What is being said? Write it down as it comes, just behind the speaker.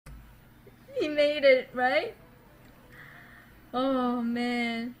He made it, right? Oh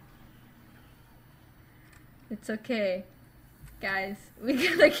man. It's okay. Guys, we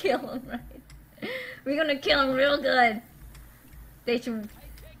gotta kill him, right? We're gonna kill him real good. They should...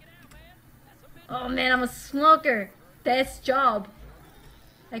 Oh man, I'm a smoker. Best job.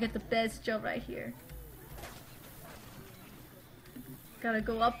 I got the best job right here. Gotta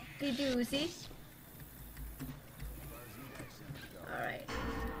go up the doozy. Alright.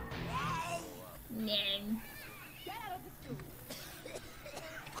 Nang.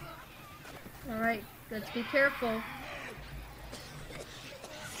 Alright, let's be careful.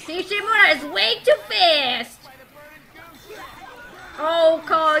 Shimura is way too fast! Oh,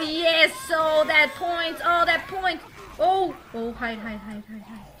 call, yes! Oh, that point! Oh, that point! Oh! Oh, hide.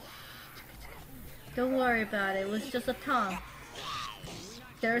 Don't worry about it. It was just a Tom.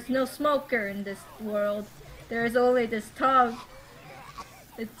 There's no smoker in this world. There's only this Tom.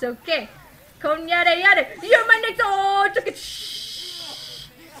 It's okay. Come yada. You're my next. Oh, took it. Shh.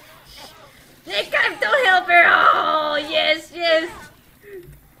 Next time, don't help her. Oh, yes.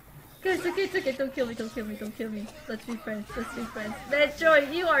 Guys, it's okay. Don't kill me. Let's be friends. Metro,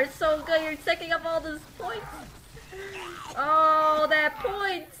 you are so good. You're taking up all those points. Oh, that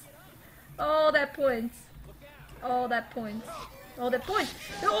points. Oh!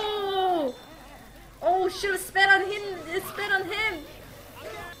 Oh, should have spit on him.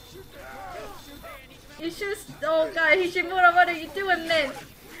 You should. Oh god, Hishimura, what are you doing, man?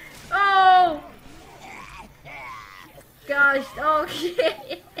 Oh! Gosh,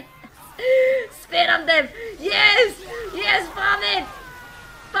 okay. Spit on them. Yes,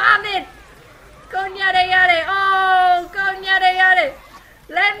 bomb it. Go yada. Oh, go yada.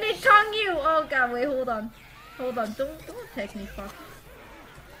 Let me tongue you. Oh god, wait, hold on. Don't take me, fuck.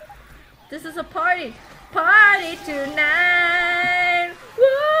 This is a party tonight. Woo!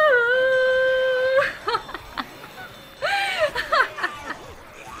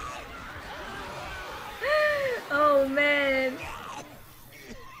 Oh man.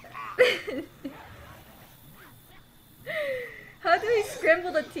 How do we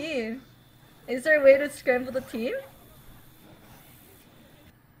scramble the team? Is there a way to scramble the team?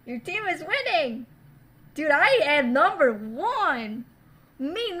 Your team is winning! Dude, I am number 1!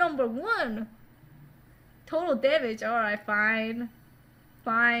 Me number 1! Total damage, alright, fine.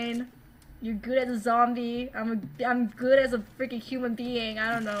 You're good as a zombie. I'm good as a freaking human being,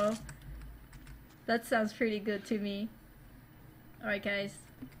 I don't know. That sounds pretty good to me. Alright guys.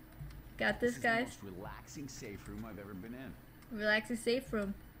 Got this, guys. This is the most relaxing safe room I've ever been in. Relaxing safe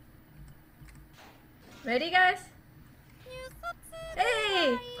room. Ready, guys?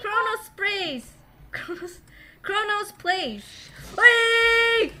 Hey! Chronos sprays! Chronos plays!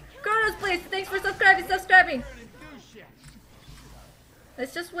 Hey! Chronos plays! Thanks for subscribing!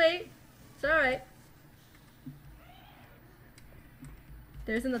 Let's just wait. It's alright.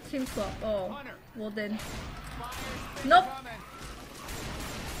 There isn't a team swap. Oh. Well then. Nope!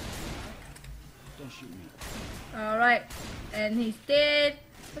 Don't shoot me. Alright. And he's dead.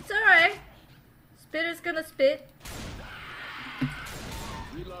 It's alright. Spitter's gonna spit.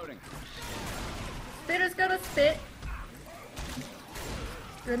 Reloading. Spitter's gonna spit.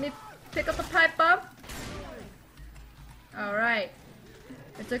 Let me pick up the pipe bomb. Alright.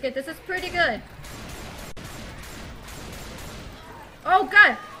 It's okay, this is pretty good. Oh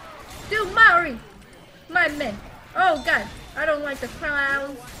god! Dude, Maori! My man! Oh god! I don't like the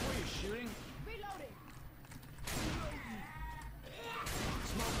clowns.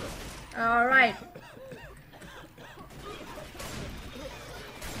 Alright.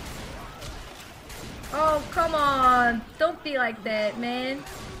 Oh, come on. Don't be like that, man.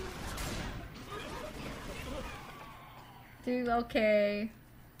 Dude, okay.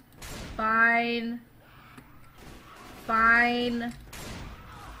 Fine.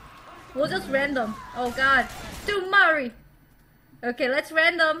 We'll just random. Oh god. Dude, Mari! Okay, let's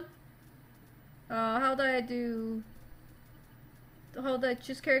random. How do I do... How do I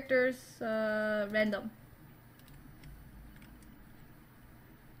choose characters? Random.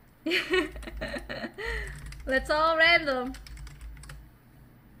 Let's all random.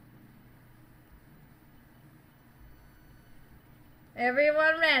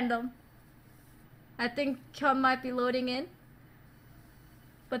 Everyone random. I think Chum might be loading in.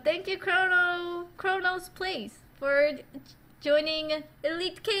 But thank you, Chronos Plays, for joining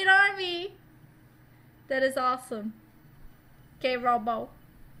Elite Kate Army. That is awesome. Okay, Robo.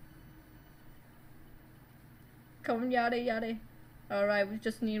 Come yada. Alright, we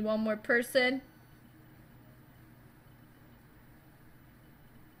just need one more person.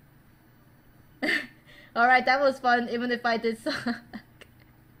 Alright, that was fun, even if I did suck.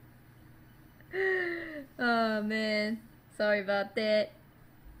 Oh man, sorry about that.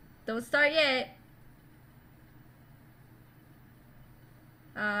 Don't start yet.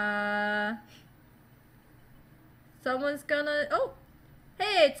 Someone's gonna. Oh,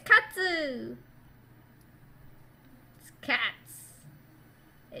 hey, it's Katsu. It's cats.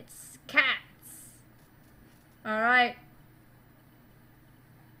 It's cats. All right.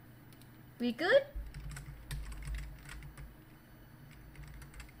 We good?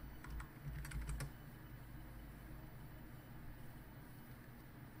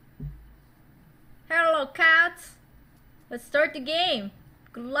 Hello, cats. Let's start the game.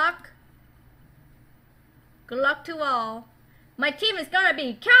 Good luck. Good luck to all. My team is gonna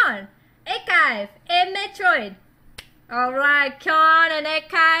be Kyon, Archive, and Metroid. Alright, Kyon and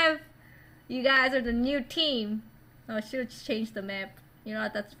Archive. You guys are the new team. Oh, I should have changed the map. You know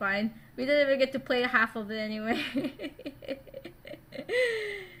what, that's fine. We didn't even get to play half of it anyway.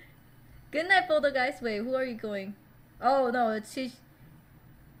 Good night, Boulder guys. Wait, who are you going? Oh no, it's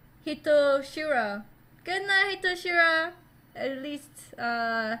Hitoshira. Good night, Hitoshira. At least,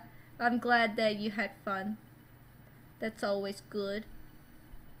 I'm glad that you had fun. That's always good.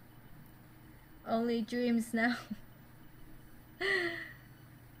 Only dreams now.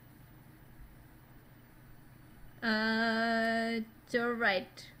 You're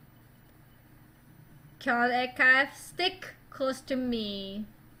right. Kyon Archive, stick close to me.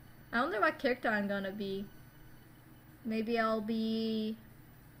 I wonder what character I'm gonna be. Maybe I'll be...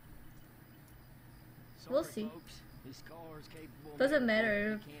 We'll see. Doesn't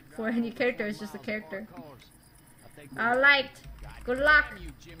matter for any character, it's just a character. Alright, good luck.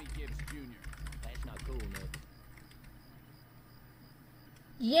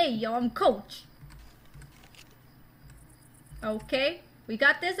 Yay, I'm coach. Okay, we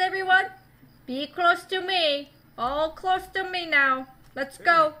got this, everyone. Be close to me. All close to me now. Let's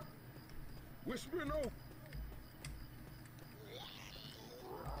go.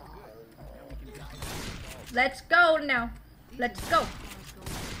 Let's go now. Let's go.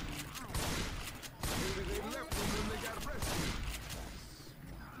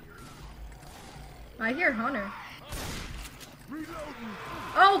 I hear Hunter.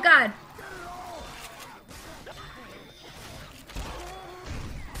 Oh God.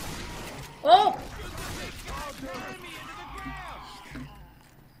 Oh!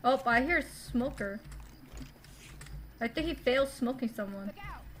 Oh, I hear Smoker. I think he failed smoking someone.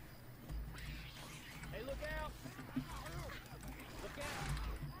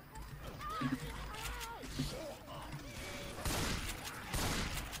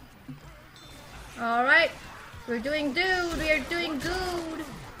 Alright, we're doing good, we are doing good.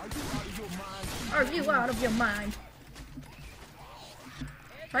 Are you out of your mind?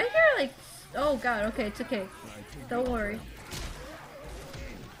 I hear like, oh God, okay, it's okay. Don't worry.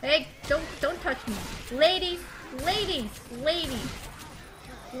 Hey, don't touch me. Ladies, ladies, ladies,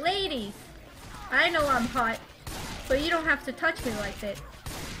 ladies. I know I'm hot, but you don't have to touch me like that.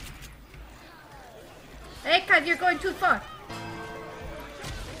 Hey, Kai, you're going too far.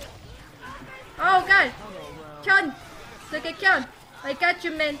 Oh God! Kyon! Look at Kyon! I got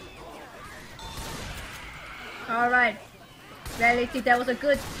you, man! Alright. Reality, that was a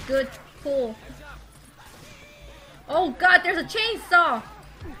good pull. Oh God, there's a chainsaw!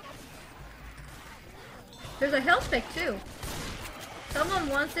 There's a health pick too. Someone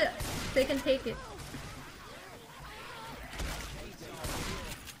wants it, they can take it.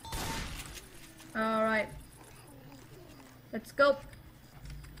 Alright. Let's go.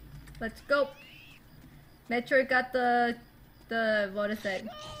 Let's go. Metroid got the what is that?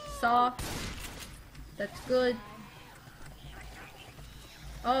 Saw. That's good.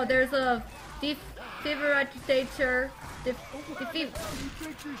 Oh, there's a defibrillator.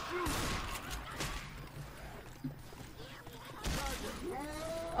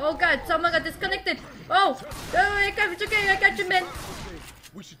 Oh God, someone got disconnected. Oh, it's okay, I got you, man.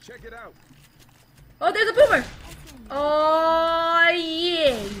 We should check it out. Oh, there's a boomer. Oh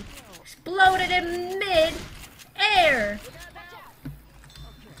yeah. Exploded in mid-air!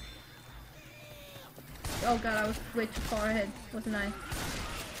 Oh God, I was way too far ahead, wasn't I?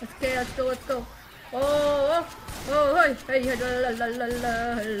 Okay, let's go, let's go. Oh, hey, hey, la la la la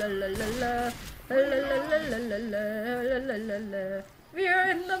la la la la la la. We are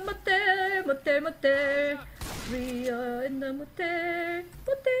in the motel. We are in the motel.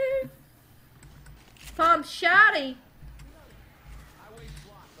 Pump shotty.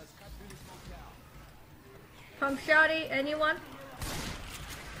 Pump shotty, anyone?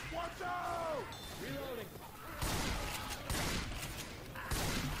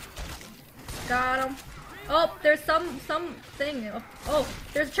 Got him. Oh, there's something. Oh,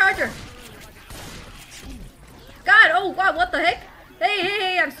 there's a charger. god! Oh god, what the heck?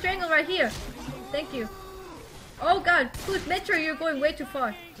 Hey, I'm strangled right here. Thank you. Oh god, who's Metro? You're going way too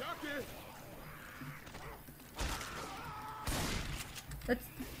far.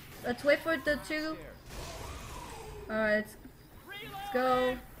 Let's wait for the two. Alright, let's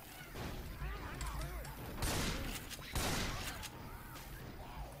go.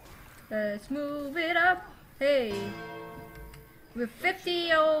 Let's move it up. Hey. We're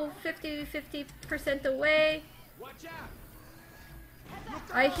 50% away.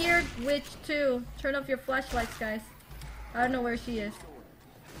 I hear witch too. Turn off your flashlights, guys. I don't know where she is.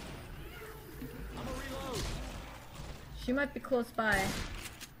 She might be close by.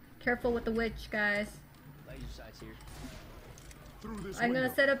 Careful with the witch, guys. I'm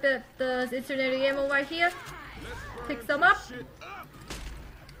gonna set up the incendiary ammo right here. Pick some up.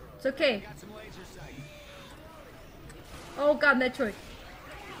 It's okay. Oh god, Metroid.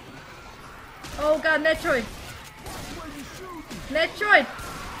 Oh god, Metroid. Metroid!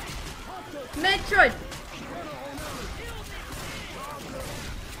 Metroid!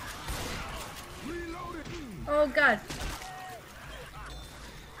 Oh god.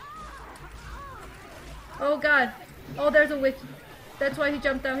 Oh god. Oh, there's a witch. That's why he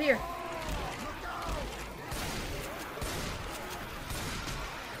jumped down here.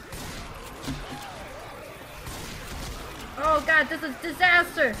 Oh god, this is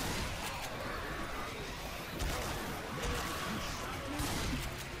disaster!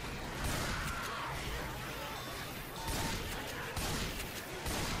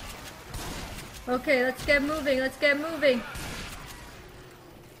 Okay, let's get moving, let's get moving.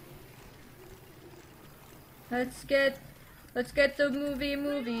 Let's get the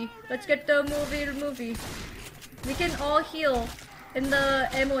movie. Let's get the movie. We can all heal in the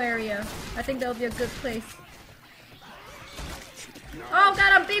ammo area. I think that'll be a good place. Oh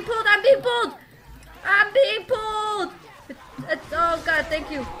god, I'm being pulled! I'm being pulled! Oh god, thank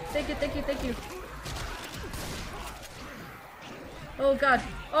you. Oh god.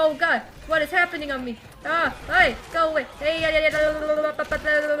 Oh god, what is happening on me? Ah, hey, go away. Hey,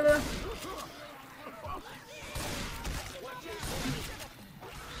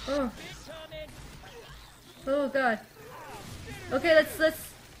 oh. Oh god. Okay,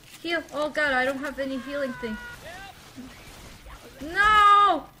 let's heal. Oh god, I don't have any healing thing.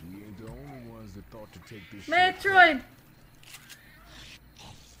 No! We ain't the only ones that thought to take this Metroid!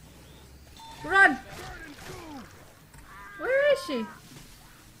 Run! Where is she?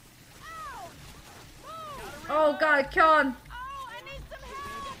 Oh god, Kyon!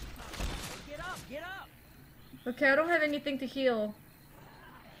 Okay, I don't have anything to heal.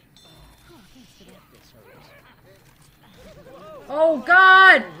 Oh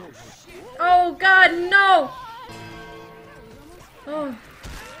god! Oh god, no! Oh.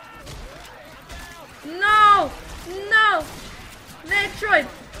 No! No! Metroid!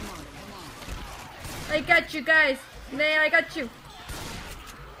 I got you guys! Nay, I got you!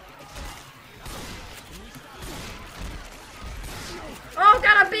 Oh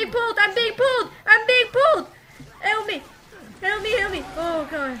god, I'm being pulled! I'm being pulled! Help me! Oh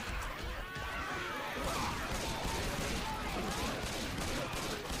god.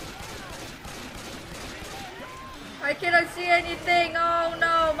 I cannot see anything! Oh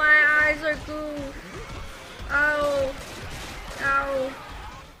no, my eyes are goo! Ow!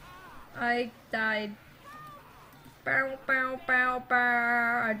 I died. Bow, bow, bow,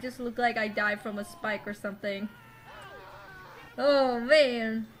 bow. I just look like I died from a spike or something. Oh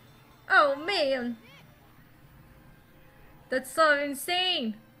man. That's so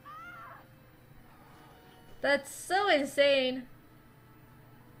insane.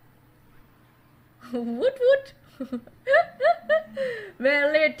 Woot woot.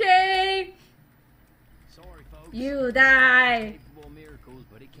 Melody. Sorry, folks. You die. Capable of miracles,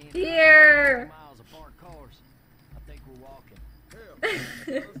 but it can't Here. be miles apart cars. I think we're walking. Hell, us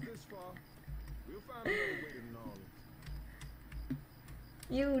this far. We'll find another way to New Orleans.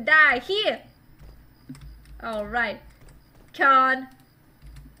 You die here. Alright. Kyon.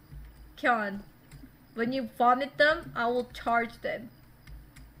 When you vomit them, I will charge them.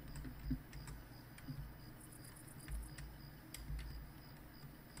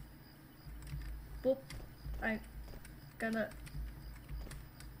 Boop. I'm gonna...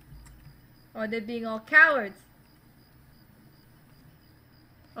 Are they being all cowards?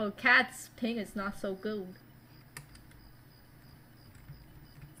 Oh, Cat's ping is not so good.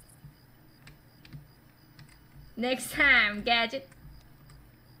 Next time, Gadget.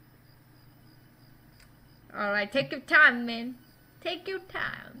 Alright, take your time, man. Take your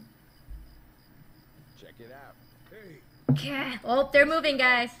time. Check it out. Hey, Okay. Oh, they're moving,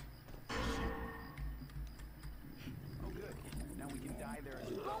 guys.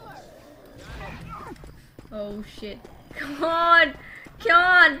 Oh shit. Come on! Come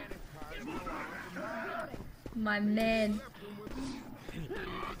on! My man.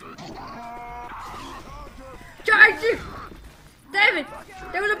 Charge you! Damn it!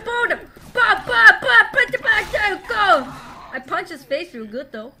 There was a boulder! Pop, pop, pop! Put the back down! Go! I punched his face real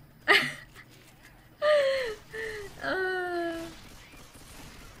good though.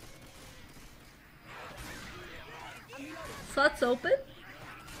 Slots open?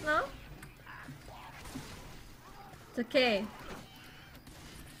 No? It's okay.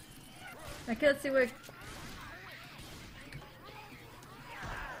 I can't see where.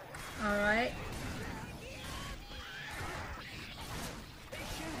 Alright.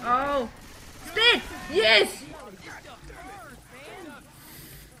 Oh! Spin! Yes!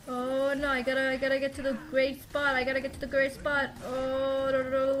 Oh no, I gotta get to the great spot. I gotta get to the great spot. Oh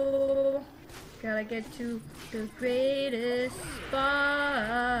no. Gotta get to the greatest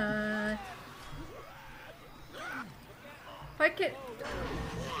spot. I can't.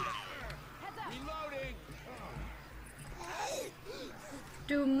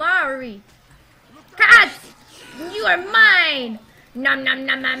 Dumari. Cat! You are mine! Nom nom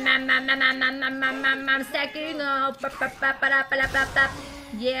nom nom nom nom nom nom nom nom nom nom nom stacking up.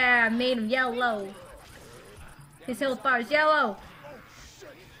 Yeah, I made him yellow. His health bar is yellow.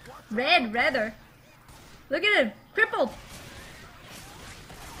 Red, rather. Look at him, crippled.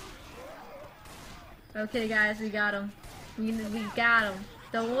 Okay, guys, we got him. We got him.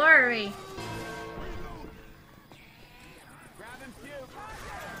 Don't worry.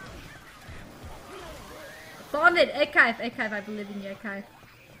 Vomit, Ekive, Ekive, I believe in you, Ekive.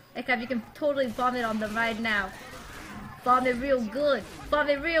 Ekive, you can totally vomit on them right now. Vomit real good.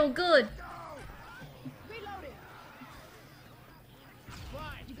 Vomit real good.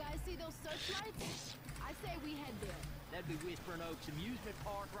 You guys see those searchlights? I say we head there. That'd be Whispering Oaks Amusement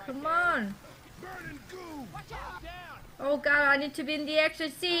Park right Come there. on. Burning goo! Watch out! Down! Oh god, I need to be in the extra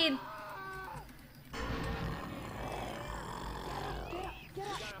scene.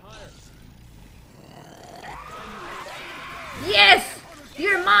 Yes!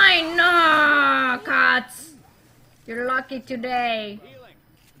 You're mine! No, Cots! You're lucky today. Healing.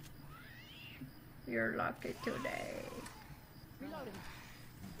 You're lucky today. Reloading.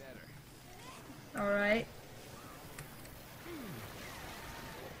 Alright.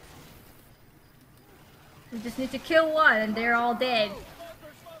 We just need to kill one and they're all dead.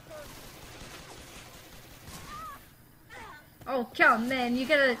 Oh, count, man. You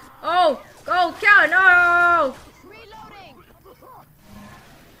gotta. Oh! Oh, count! No! Reloading.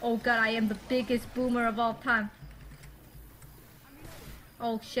 Oh god, I am the biggest boomer of all time.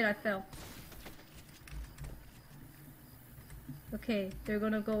 Oh shit, I fell. Okay, they're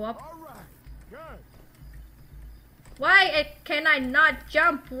gonna go up. All right, good. Why can I not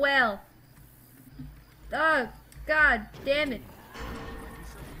jump well? Oh, god damn it.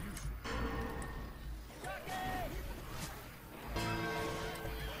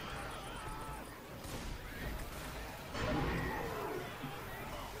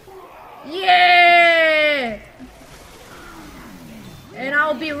 Yeah! And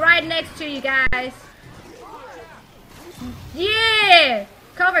I'll be right next to you guys. Yeah!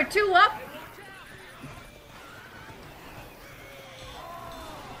 Cover 2 up.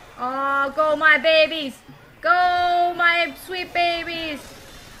 Oh, go my babies. Go my sweet babies.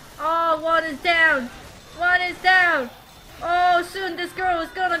 Oh, 1 is down. 1 is down. Oh, soon this girl is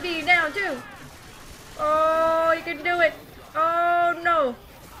gonna be down too. Oh, you can do it. Oh, no.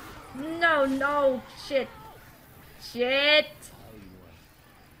 No, no. Shit. Shit.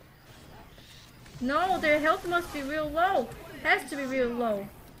 No, their health must be real low. Has to be real low.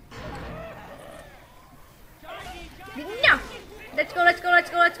 No! Let's go, let's go, let's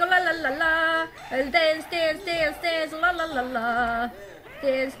go, let's go, la la la la. Dance, dance, dance, dance, la la la la.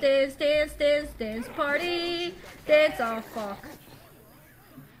 Dance, dance, dance, dance, dance, party. Dance, oh fuck.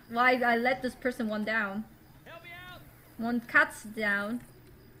 Why I let this person 1 down? Help me out! 1 cuts down.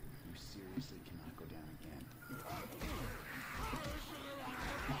 You seriously cannot go down again.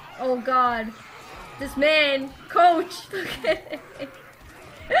 Oh god. This man, coach, look at it.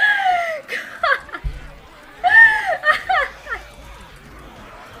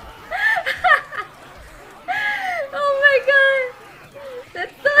 Oh my god.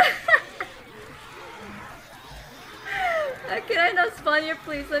 That's so can I not spawn here,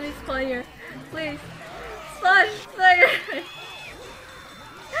 please? Let me spawn here. Please. Spawn.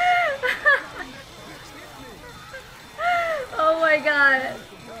 Oh my god.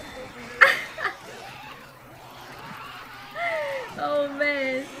 Oh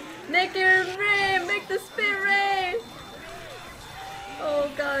man. Make it rain! Make the spit rain! Oh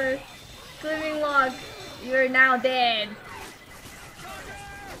god. Swimming log. You're now dead.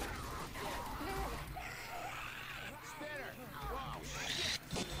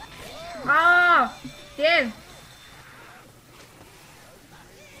 Oh, damn.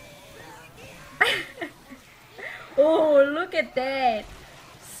 Oh, look at that.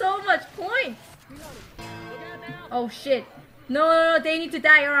 So much points. Oh shit. No, no, no, they need to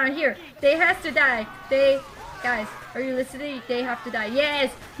die around here. They have to die. Guys, are you listening? They have to die.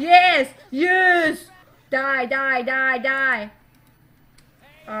 Yes, yes, yes. Die, die, die, die.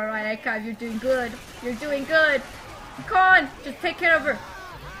 Alright, Ikav, you're doing good. You're doing good. Come on, just take care of her.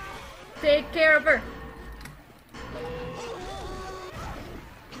 Take care of her.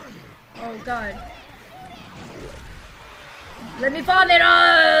 Oh god. Let me vomit on!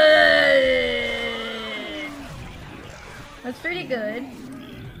 That's pretty good.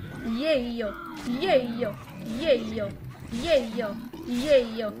 Yeah yo, yeah yo, yeah yo, yeah yo, yeah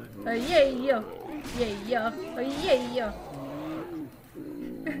yo, yeah yo, yeah yo, yeah yo.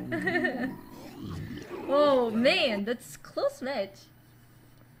 Oh man, that's a close match.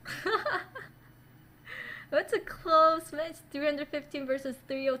 That's a close match. 315 versus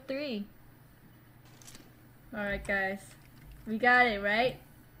 303. Alright guys. We got it, right?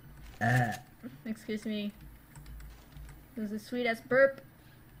 Excuse me. It was a sweet ass burp.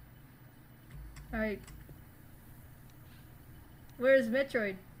 Alright. Where's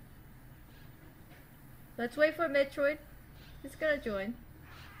Metroid? Let's wait for Metroid. He's gonna join.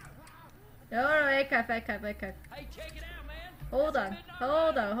 Alright, Ikav. Hey, check it out, man. Hold on.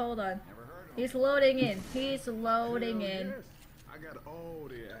 Hold on, hold on. He's loading in. He's loading in. Yes. I got all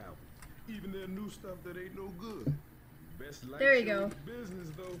their albums. Even their new stuff that ain't no good. Best light There you show go. in the business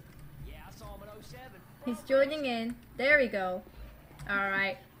though. Yeah, I saw him in 07. He's joining in. There we go.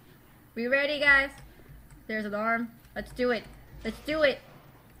 Alright. We ready, guys? There's an arm. Let's do it. Let's do it.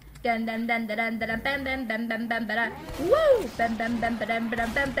 Dun dun dun dun dun dun bam bam bam bam bam bam. Woo! Bam bam bam bam bam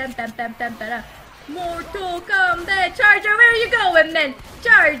bam bam bam bam bam bam. Mortal Kombat Charger, where are you going, man?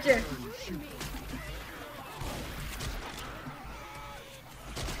 Charger.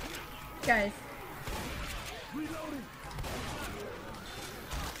 Guys.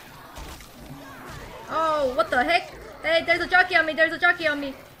 Oh, what the heck? Hey, there's a jockey on me. There's a jockey on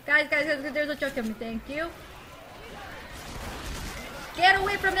me. Guys, there's a jockey on me. Thank you. Get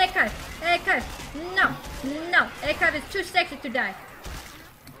away from Ikav. Ikav. No. No. Ikav is too sexy to die.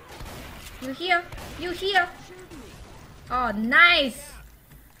 You here? You here? Oh, nice.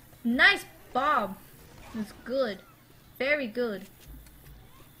 Nice bomb. That's good. Very good.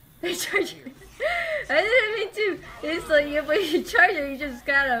 I didn't mean to. It's like, yeah, but you charge it, you just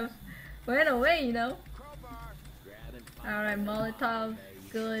kind of went away, you know? Alright, Molotov.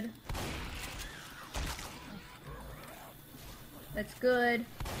 Good. That's good.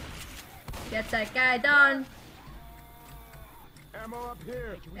 Get that guy done. Ammo up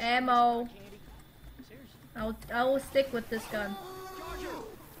here. Ammo. I will stick with this gun.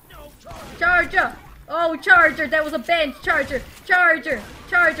 Charger! Oh, Charger! That was a bench! Charger! Charger!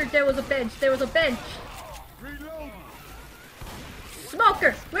 Charger! There was a bench! There was a bench! Reload.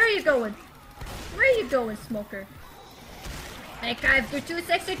 Smoker! Where are you going? Where are you going, Smoker? Hey, Ikav, you're too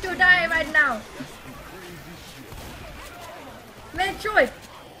sexy to die right now! Metroid!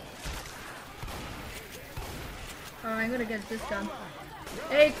 Oh, I'm gonna get this gun.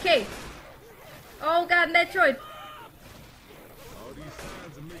 AK! Oh god, Metroid! All these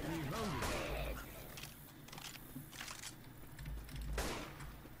signs are making me hungry.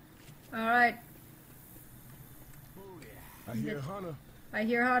 Alright, I hear Hunter. I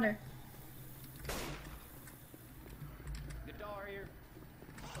hear Hunter. Guitar here.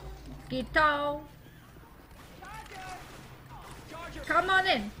 Guitar! Come on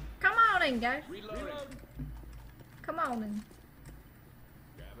in! Come on in, guys! Reload. Come on in.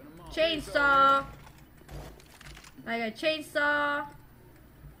 Chainsaw! I got a chainsaw.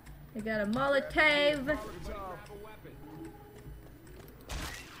 I got a Molotov.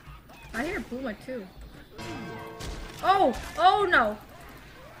 I hear Boomer too. Oh! Oh no!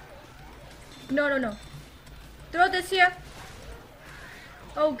 No, no, no. Throw this here.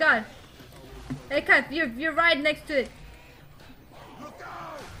 Oh god. Hey, Kat, you're right next to it.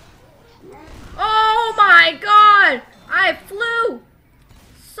 Oh my god! I flew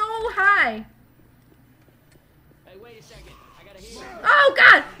so high. Hey, wait a second. I gotta hear. Oh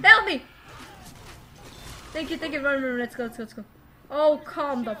god! Help me! Thank you, run, let's go. Oh,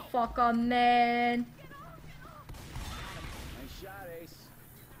 calm the fuck on, man. Nice shot, Ace.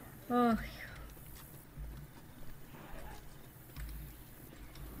 Oh,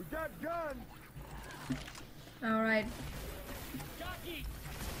 We got guns. alright. Jockey.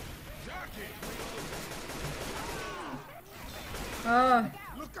 Oh.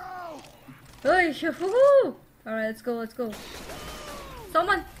 Look out! Hey, woohoo! Alright, let's go, let's go.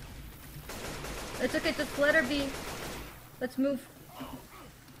 Someone! It's okay, just let her be. Let's move.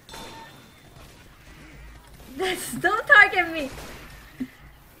 Don't target me!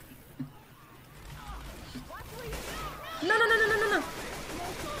 No, no, no, no, no, no, no!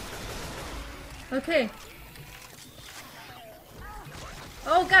 Okay.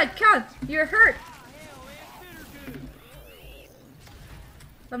 Oh god, Con! You're hurt!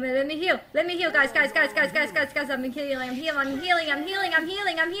 Let me heal. Let me heal, guys. I'm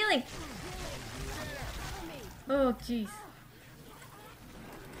healing. Oh, jeez.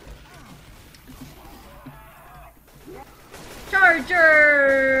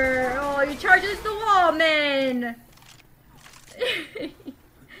 Charger! Oh, you charges the wall, man!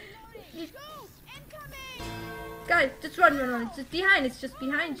 Guys, just run. It's just behind. It's just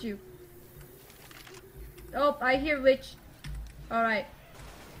behind you. Oh, I hear witch. Alright.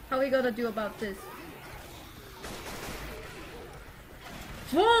 How are we gonna do about this?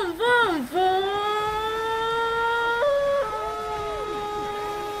 Boom, boom, boom!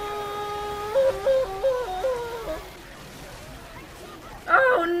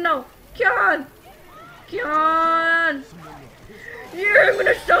 Oh no! Kyon! Kyon! Yeah, I'm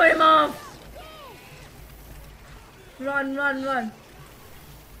gonna show him off! Run, run, run!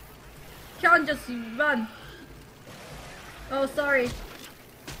 Kyon, just run! Oh, sorry.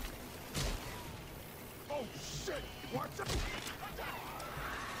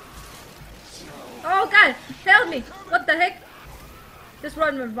 Oh god! Help me! What the heck? Just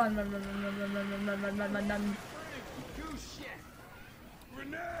run.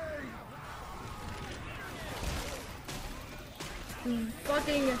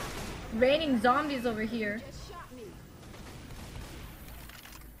 Fucking raining zombies over here.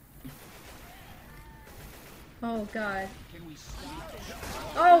 Oh god.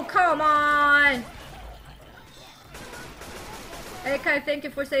 Oh, come on! Hey Kai, thank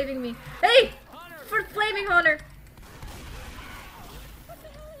you for saving me. Hey! For Flaming Hunter!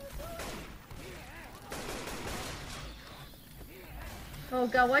 Oh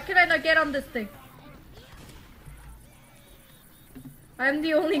god, why can I not get on this thing? I'm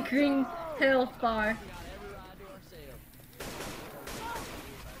the only green health bar.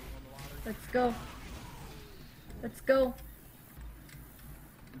 Let's go. Let's go.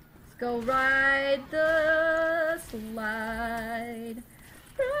 Let's go ride the slide.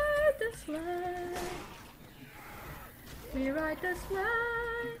 Ride the slide. We ride the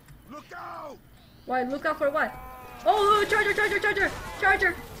slide. Look out! Why? Look out for what? Oh, charger!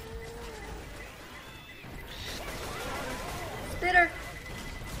 Spitter!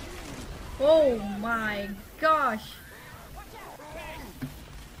 Oh my gosh!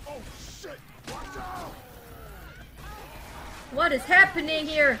 Oh shit! Watch out! What is happening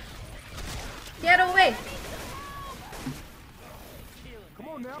here? Get away! Come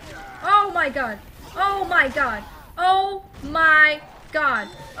on now! Oh my god! Oh my god! Oh my god!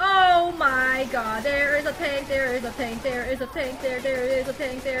 Oh my god! There is a tank! There is a tank! There is a tank! There is a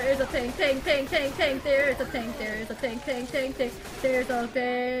tank! There is a tank! Tank! There is a tank! There is a tank! Tank! There's a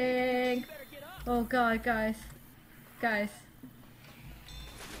tank! Oh god, guys! It's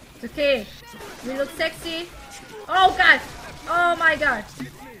okay. We look sexy. Oh god! Oh my god!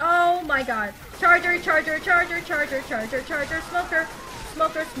 Oh my god! Charger! Smoker! Charger!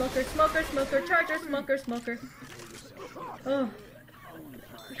 Oh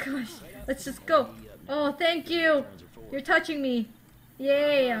gosh! Let's just go. Oh, thank you. You're touching me.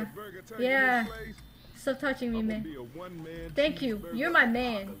 Yeah. Stop touching me, man. Thank you. You're my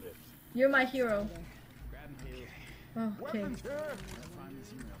man. You're my hero. Okay.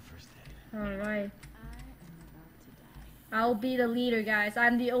 Alright. I'll be the leader, guys.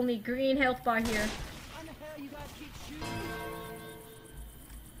 I'm the only green health bar here.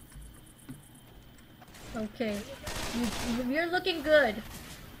 Okay. You're looking good.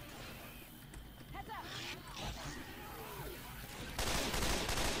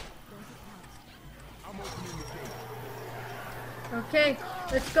 Okay,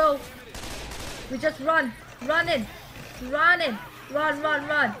 let's go. We just run. Run.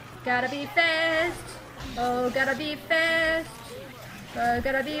 Gotta be fast. Oh, gotta be fast.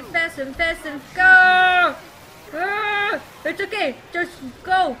 Gotta be fast and go. It's okay. Just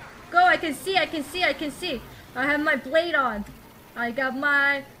go. I can see. I have my blade on. I got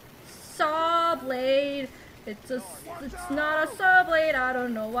my saw blade. It's not a saw blade. I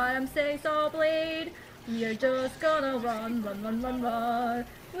don't know why I'm saying saw blade. We are just gonna run.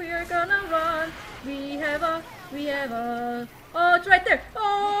 We are gonna run. We have a. Oh, it's right there.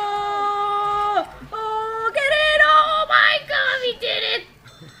 Oh.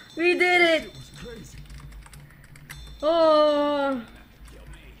 did it! It was crazy. Oh,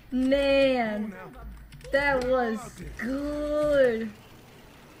 Come on man. now. That was good.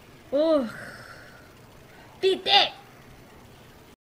 Oh. Beat that!